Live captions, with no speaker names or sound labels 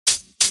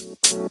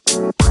Greetings,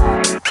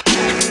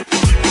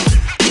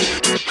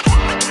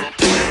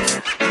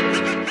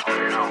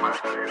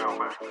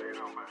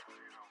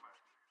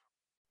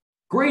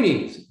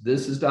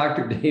 this is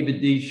Dr. David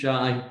D.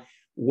 Shine.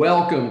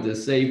 Welcome to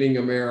Saving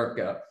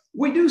America.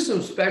 We do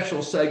some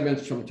special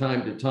segments from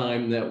time to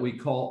time that we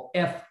call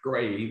F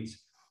grades.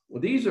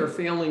 Well, these are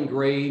failing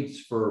grades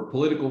for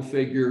political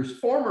figures,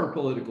 former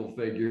political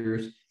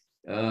figures,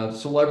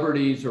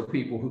 celebrities, or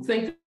people who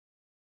think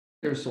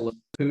they're celebrities,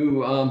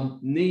 who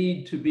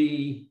need to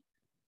be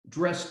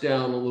dressed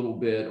down a little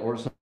bit or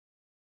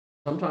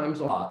sometimes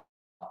a lot.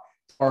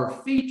 Our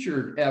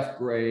featured F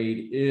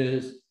grade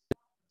is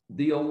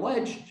the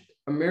alleged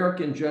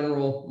American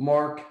General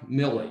Mark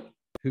Milley,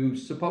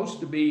 who's supposed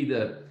to be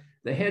the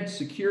head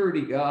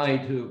security guy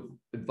to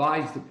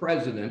advise the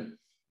president.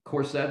 Of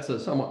course, that's a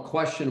somewhat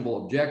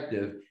questionable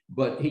objective,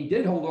 but he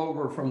did hold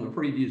over from the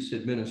previous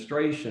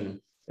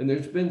administration. And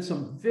there's been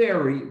some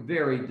very,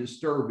 very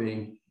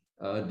disturbing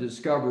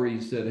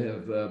discoveries that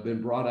have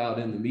been brought out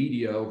in the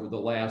media over the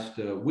last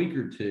week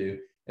or two.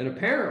 And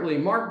apparently,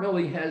 Mark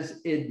Milley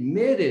has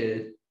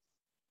admitted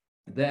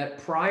that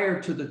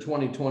prior to the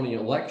 2020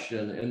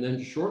 election and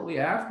then shortly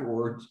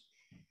afterwards,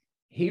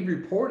 he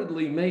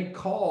reportedly made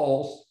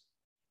calls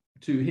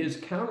to his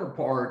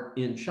counterpart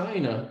in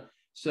China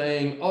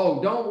saying,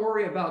 oh, don't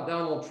worry about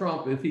Donald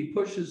Trump. If he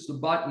pushes the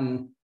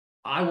button,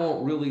 I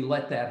won't really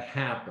let that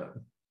happen.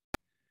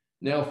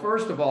 Now,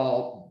 first of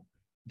all,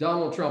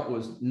 Donald Trump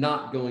was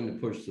not going to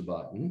push the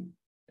button,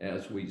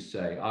 as we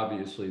say.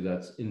 Obviously,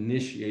 that's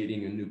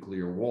initiating a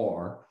nuclear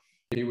war.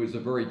 He was a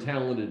very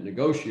talented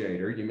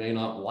negotiator. You may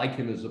not like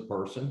him as a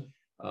person.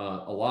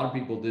 A lot of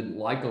people didn't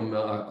like him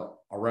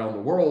around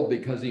the world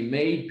because he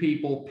made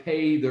people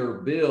pay their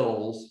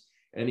bills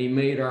and he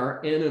made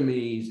our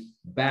enemies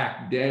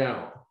back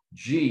down.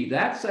 Gee,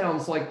 that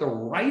sounds like the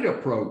right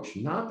approach,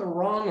 not the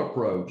wrong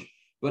approach.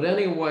 But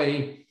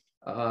anyway,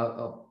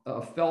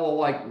 a fellow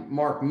like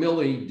Mark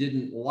Milley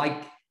didn't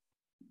like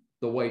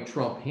the way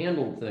Trump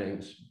handled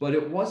things, but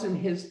it wasn't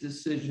his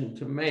decision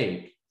to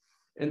make.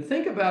 And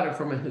think about it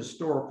from a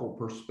historical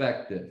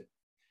perspective.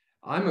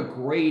 I'm a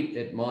great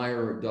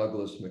admirer of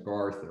Douglas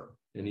MacArthur,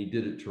 and he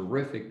did a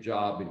terrific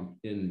job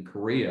in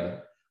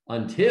Korea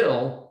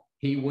until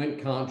he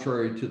went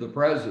contrary to the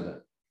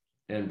president.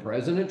 And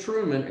President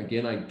Truman,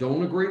 again, I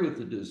don't agree with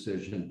the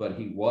decision, but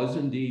he was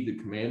indeed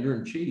the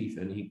commander-in-chief,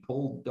 and he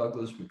pulled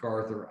Douglas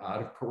MacArthur out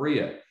of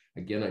Korea.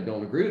 Again, I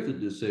don't agree with the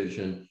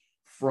decision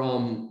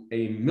from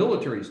a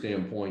military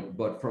standpoint,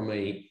 but from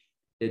an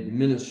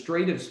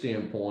administrative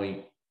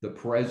standpoint, the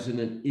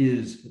president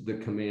is the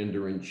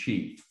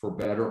commander-in-chief, for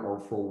better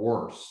or for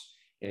worse.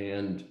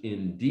 And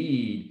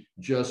indeed,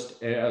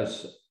 just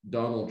as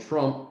Donald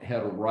Trump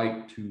had a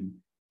right to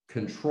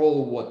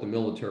control what the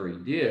military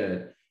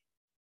did,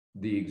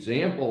 the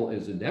example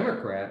as a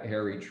Democrat,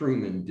 Harry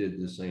Truman,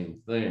 did the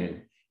same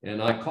thing. And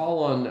I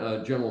call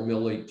on General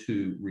Milley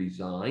to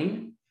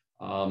resign.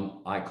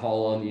 I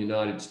call on the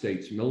United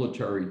States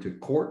military to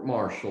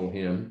court-martial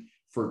him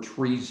for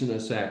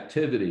treasonous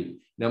activity.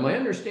 Now, my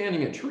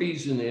understanding of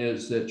treason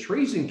is that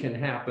treason can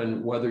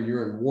happen whether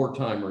you're in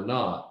wartime or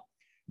not.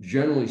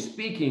 Generally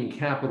speaking,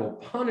 capital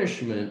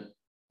punishment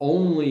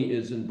only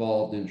is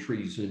involved in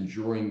treason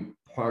during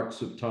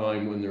parts of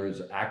time when there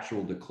is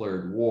actual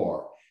declared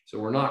war. So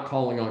we're not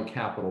calling on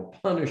capital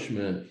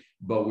punishment,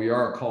 but we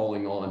are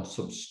calling on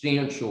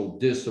substantial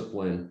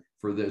discipline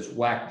for this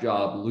whack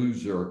job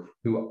loser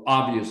who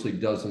obviously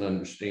doesn't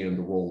understand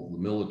the role of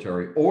the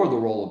military or the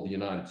role of the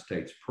United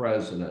States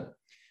president.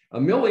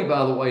 Milley,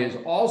 by the way, is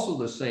also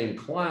the same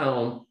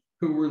clown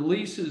who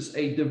releases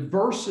a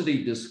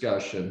diversity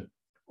discussion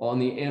on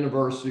the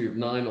anniversary of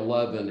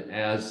 9/11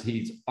 as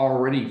he's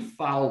already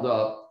fouled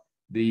up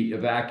the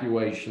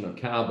evacuation of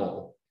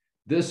Kabul.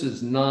 This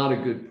is not a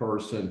good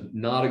person,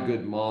 not a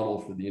good model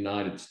for the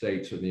United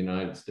States or the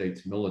United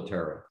States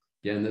military.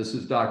 Again, this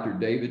is Dr.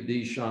 David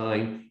D.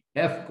 Shine,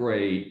 F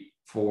grade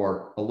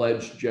for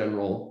alleged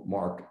General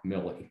Mark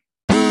Milley.